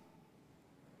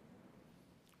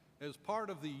As part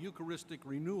of the Eucharistic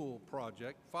Renewal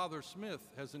project, Father Smith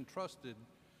has entrusted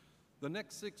the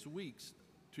next 6 weeks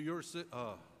to your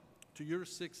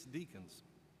 6 deacons.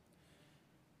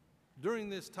 During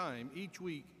this time, each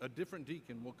week, a different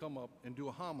deacon will come up and do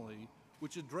a homily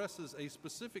which addresses a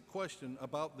specific question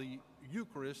about the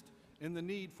Eucharist and the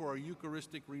need for a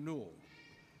Eucharistic renewal.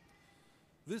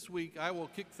 This week, I will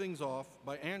kick things off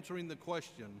by answering the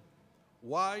question,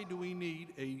 why do we need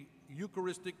a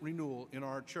Eucharistic renewal in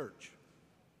our church?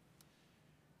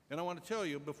 And I want to tell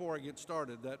you before I get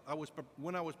started that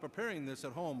when I was preparing this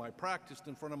at home, I practiced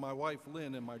in front of my wife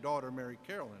Lynn and my daughter Mary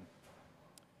Carolyn.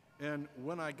 And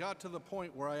when I got to the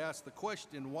point where I asked the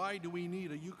question, why do we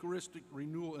need a Eucharistic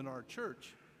renewal in our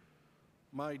church?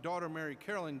 My daughter Mary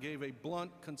Carolyn gave a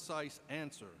blunt, concise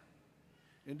answer.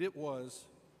 And it was,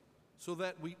 so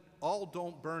that we all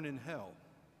don't burn in hell.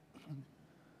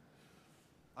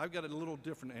 I've got a little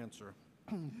different answer.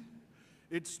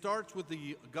 It starts with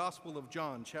the Gospel of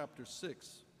John, chapter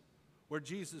 6, where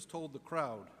Jesus told the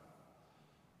crowd,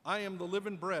 I am the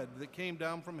living bread that came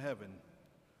down from heaven.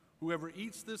 Whoever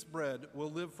eats this bread will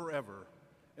live forever,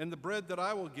 and the bread that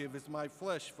I will give is my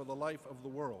flesh for the life of the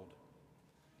world.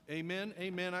 Amen,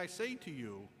 amen, I say to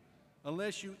you,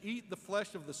 unless you eat the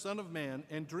flesh of the Son of Man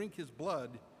and drink his blood,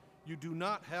 you do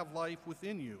not have life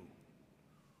within you.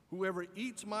 Whoever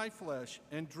eats my flesh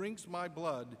and drinks my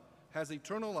blood has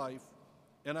eternal life,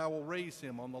 and I will raise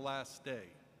him on the last day.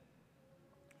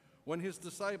 When his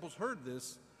disciples heard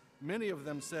this, many of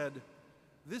them said,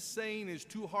 this saying is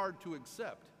too hard to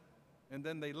accept, and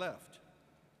then they left.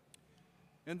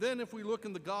 And then if we look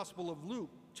in the Gospel of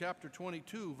Luke, chapter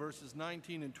 22, verses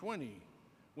 19 and 20,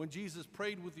 when Jesus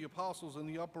prayed with the apostles in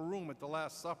the upper room at the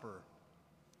Last Supper,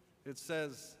 it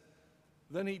says,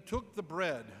 then he took the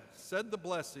bread, said the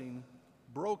blessing,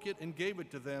 broke it, and gave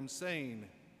it to them, saying,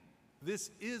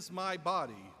 this is my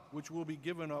body, which will be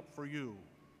given up for you.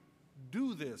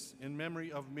 Do this in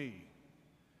memory of me.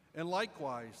 And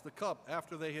likewise the cup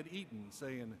after they had eaten,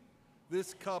 saying,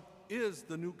 this cup is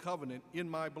the new covenant in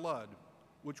my blood,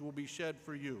 which will be shed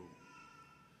for you.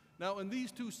 Now in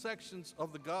these 2 sections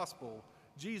of the gospel,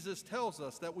 Jesus tells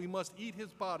us that we must eat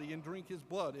his body and drink his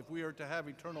blood if we are to have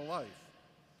eternal life.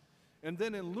 And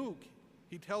then in Luke,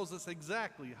 he tells us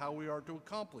exactly how we are to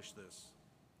accomplish this.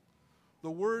 The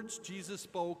words Jesus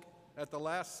spoke at the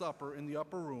Last Supper in the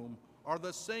upper room are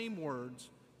the same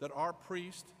words that our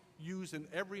priests use in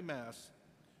every Mass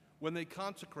when they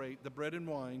consecrate the bread and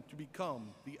wine to become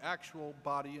the actual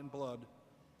body and blood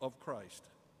of Christ.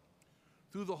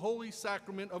 Through the holy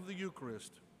sacrament of the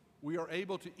Eucharist, we are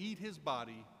able to eat his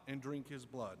body and drink his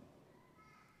blood.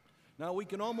 Now we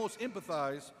can almost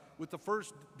empathize with the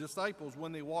first disciples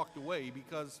when they walked away,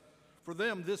 because for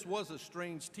them this was a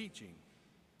strange teaching.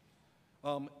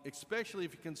 Especially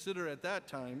if you consider at that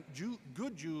time,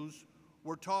 good Jews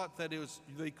were taught that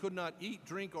they could not eat,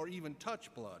 drink, or even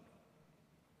touch blood.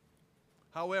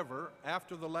 However,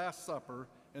 after the Last Supper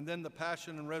and then the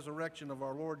passion and resurrection of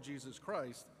our Lord Jesus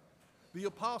Christ, the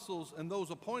apostles and those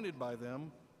appointed by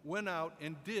them went out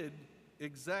and did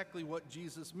exactly what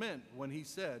Jesus meant when he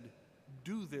said,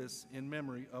 do this in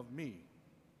memory of me.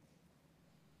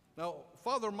 Now,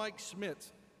 Father Mike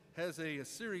Schmitz has a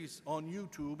series on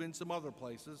YouTube and some other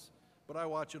places, but I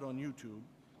watch it on YouTube,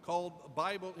 called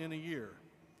Bible in a Year.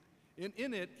 And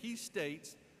in it, he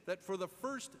states that for the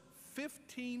first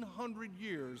 1,500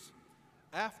 years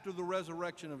after the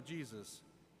resurrection of Jesus,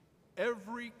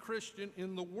 every Christian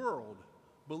in the world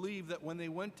believed that when they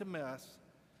went to Mass,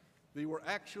 they were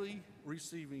actually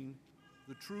receiving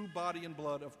the true body and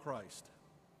blood of Christ.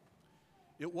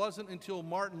 It wasn't until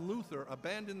Martin Luther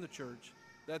abandoned the church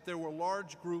that there were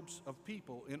large groups of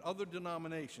people in other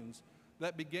denominations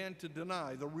that began to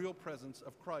deny the real presence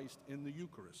of Christ in the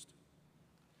Eucharist.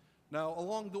 Now,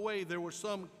 along the way, there were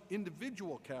some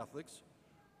individual Catholics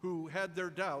who had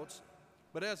their doubts,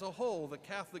 but as a whole, the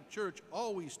Catholic Church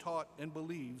always taught and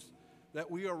believes that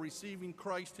we are receiving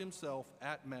Christ himself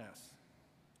at Mass.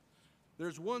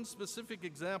 There's one specific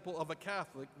example of a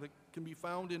Catholic that can be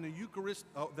found in a Eucharist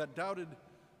that doubted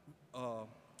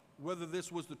whether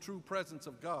this was the true presence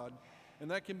of God,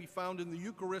 and that can be found in the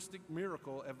Eucharistic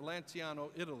miracle of Lanciano,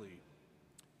 Italy.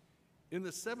 In the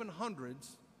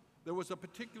 700s, there was a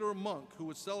particular monk who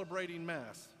was celebrating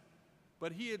Mass,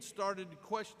 but he had started to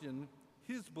question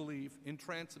his belief in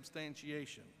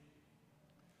transubstantiation.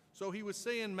 So he was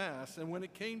saying Mass, and when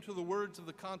it came to the words of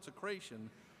the consecration,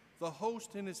 the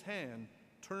host in his hand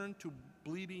turned to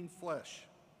bleeding flesh.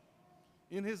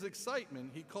 In his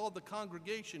excitement, he called the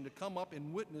congregation to come up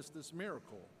and witness this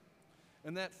miracle.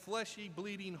 And that fleshy,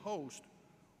 bleeding host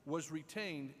was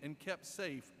retained and kept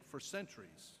safe for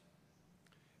centuries.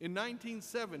 In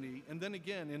 1970, and then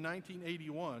again in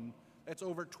 1981, that's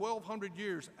over 1,200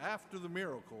 years after the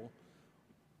miracle,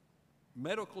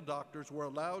 medical doctors were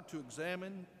allowed to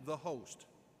examine the host,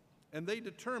 and they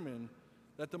determined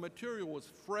that the material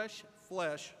was fresh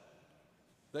flesh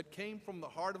that came from the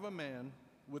heart of a man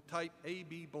with type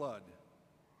AB blood,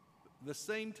 the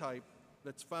same type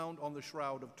that's found on the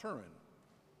Shroud of Turin.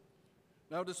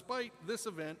 Now, despite this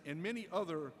event and many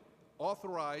other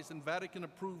authorized and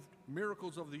Vatican-approved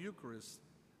miracles of the Eucharist,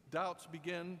 doubts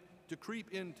began to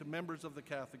creep into members of the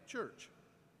Catholic Church.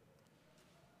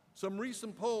 Some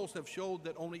recent polls have showed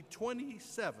that only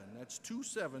 27, that's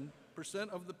 27%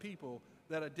 of the people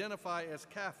that identify as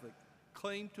Catholic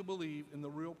claim to believe in the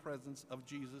real presence of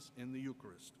Jesus in the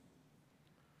Eucharist.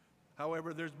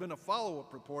 However, there's been a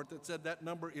follow-up report that said that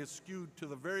number is skewed to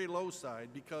the very low side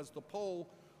because the poll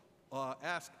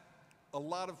asked a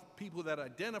lot of people that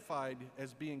identified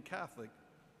as being Catholic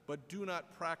but do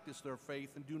not practice their faith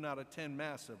and do not attend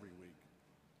Mass every week.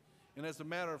 And as a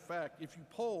matter of fact, if you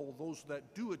poll those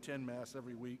that do attend Mass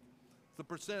every week, the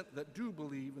percent that do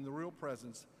believe in the real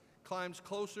presence climbs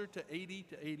closer to 80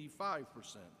 to 85%.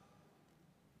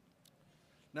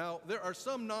 Now, there are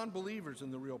some non-believers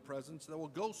in the real presence that will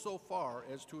go so far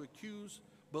as to accuse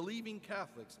believing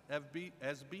Catholics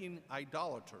as being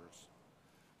idolaters.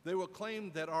 They will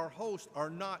claim that our hosts are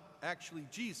not actually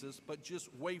Jesus, but just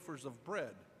wafers of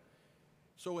bread.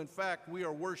 So in fact, we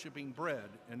are worshiping bread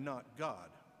and not God.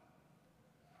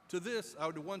 To this, I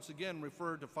would once again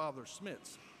refer to Father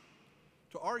Smits.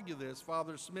 To argue this,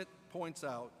 Father Smith points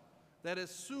out that as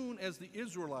soon as the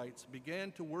Israelites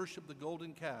began to worship the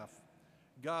golden calf,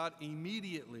 God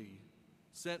immediately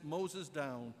sent Moses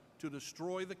down to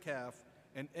destroy the calf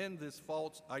and end this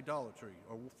false idolatry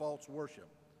or false worship.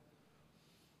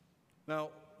 Now,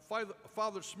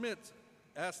 Father Smith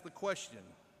asked the question,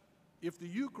 if the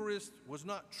Eucharist was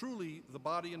not truly the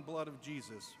body and blood of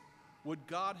Jesus, would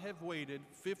God have waited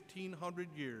 1,500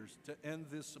 years to end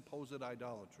this supposed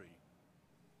idolatry?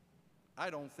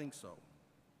 I don't think so.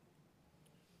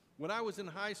 When I was in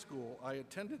high school, I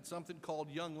attended something called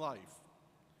Young Life,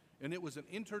 and it was an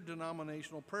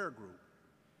interdenominational prayer group.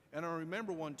 And I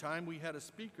remember one time we had a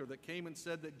speaker that came and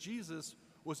said that Jesus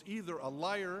was either a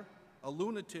liar, a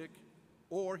lunatic,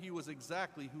 or he was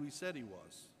exactly who he said he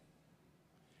was.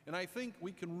 And I think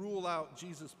we can rule out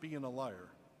Jesus being a liar.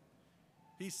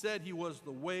 He said he was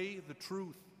the way, the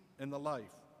truth, and the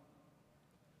life.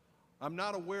 I'm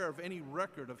not aware of any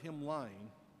record of him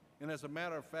lying. And as a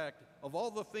matter of fact, of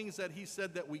all the things that he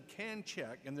said that we can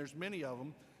check, and there's many of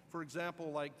them, for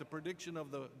example, like the prediction of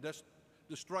the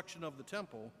destruction of the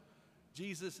temple,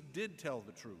 Jesus did tell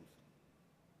the truth.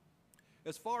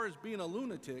 As far as being a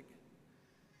lunatic,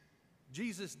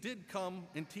 Jesus did come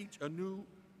and teach a new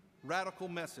radical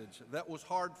message that was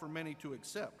hard for many to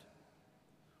accept.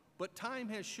 But time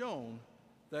has shown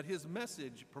that his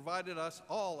message provided us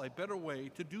all a better way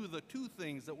to do the two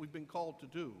things that we've been called to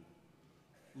do: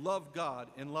 love God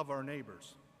and love our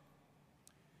neighbors.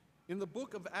 In the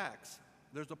book of Acts,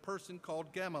 there's a person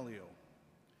called Gamaliel.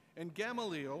 And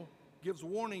Gamaliel gives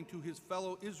warning to his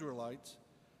fellow Israelites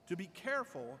to be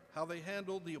careful how they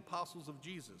handled the apostles of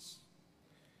Jesus.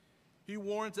 He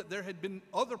warns that there had been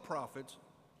other prophets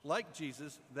like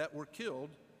Jesus that were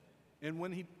killed, and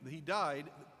when he died,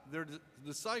 their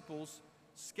disciples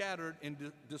scattered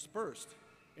and dispersed,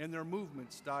 and their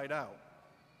movements died out.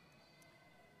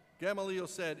 Gamaliel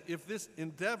said, if this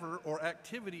endeavor or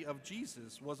activity of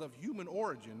Jesus was of human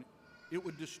origin, it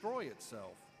would destroy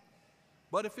itself.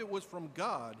 But if it was from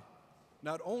God,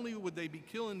 not only would they be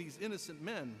killing these innocent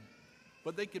men,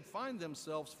 but they could find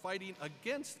themselves fighting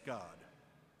against God.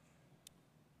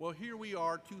 Well, here we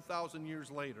are 2,000 years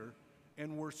later,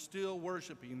 and we're still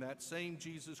worshiping that same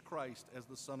Jesus Christ as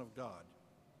the Son of God.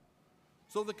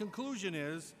 So the conclusion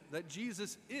is that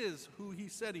Jesus is who he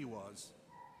said he was,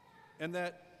 and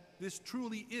that this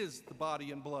truly is the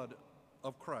body and blood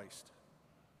of Christ.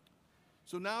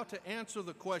 So now to answer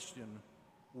the question,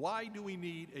 why do we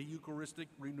need a Eucharistic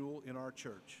renewal in our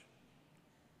church?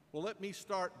 Well, let me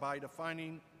start by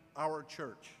defining our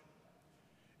church.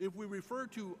 If we refer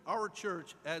to our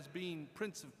church as being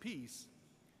Prince of Peace,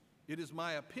 it is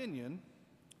my opinion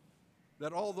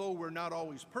that although we're not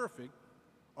always perfect,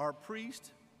 our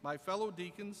priest, my fellow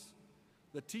deacons,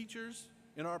 the teachers,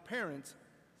 and our parents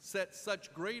set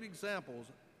such great examples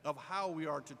of how we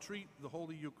are to treat the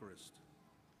Holy Eucharist.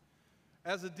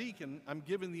 As a deacon, I'm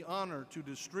given the honor to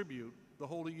distribute the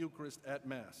Holy Eucharist at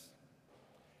Mass.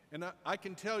 And I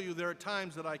can tell you there are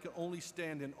times that I can only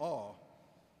stand in awe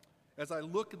as I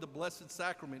look at the Blessed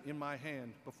Sacrament in my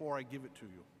hand before I give it to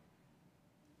you.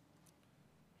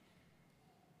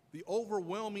 The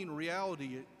overwhelming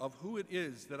reality of who it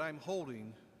is that I'm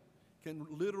holding can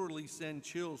literally send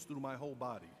chills through my whole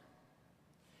body.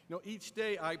 Each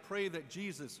day I pray that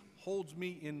Jesus holds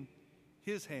me in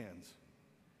his hands,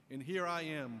 and here I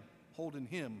am holding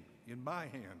him in my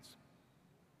hands.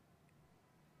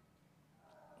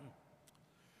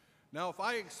 Now, if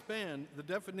I expand the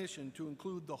definition to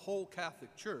include the whole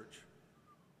Catholic Church,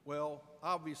 well,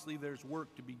 obviously there's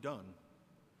work to be done.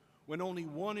 When only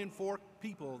 1 in 4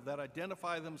 people that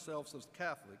identify themselves as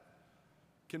Catholic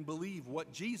can believe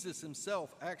what Jesus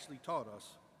himself actually taught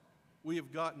us, we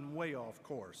have gotten way off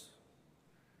course.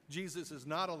 Jesus is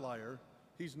not a liar,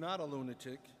 he's not a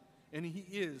lunatic, and he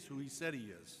is who he said he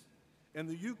is. And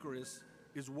the Eucharist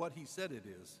is what he said it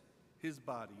is, his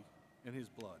body and his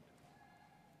blood.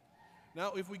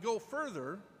 Now, if we go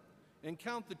further and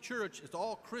count the church as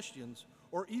all Christians,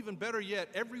 or even better yet,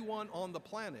 everyone on the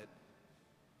planet,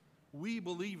 we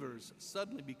believers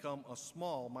suddenly become a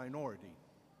small minority.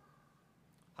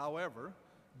 However,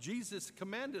 Jesus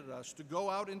commanded us to go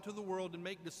out into the world and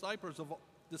make disciples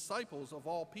of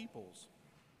all peoples.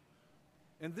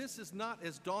 And this is not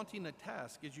as daunting a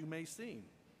task as you may seem.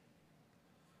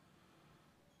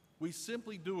 We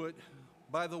simply do it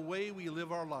by the way we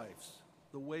live our lives,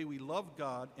 the way we love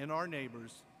God and our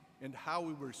neighbors, and how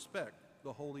we respect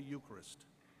the Holy Eucharist.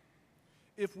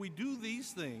 If we do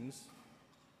these things,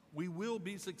 we will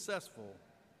be successful,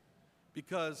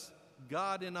 because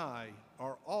God and I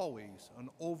are always an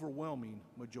overwhelming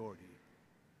majority.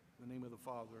 In the name of the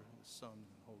Father, and the Son,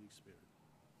 and the Holy Spirit.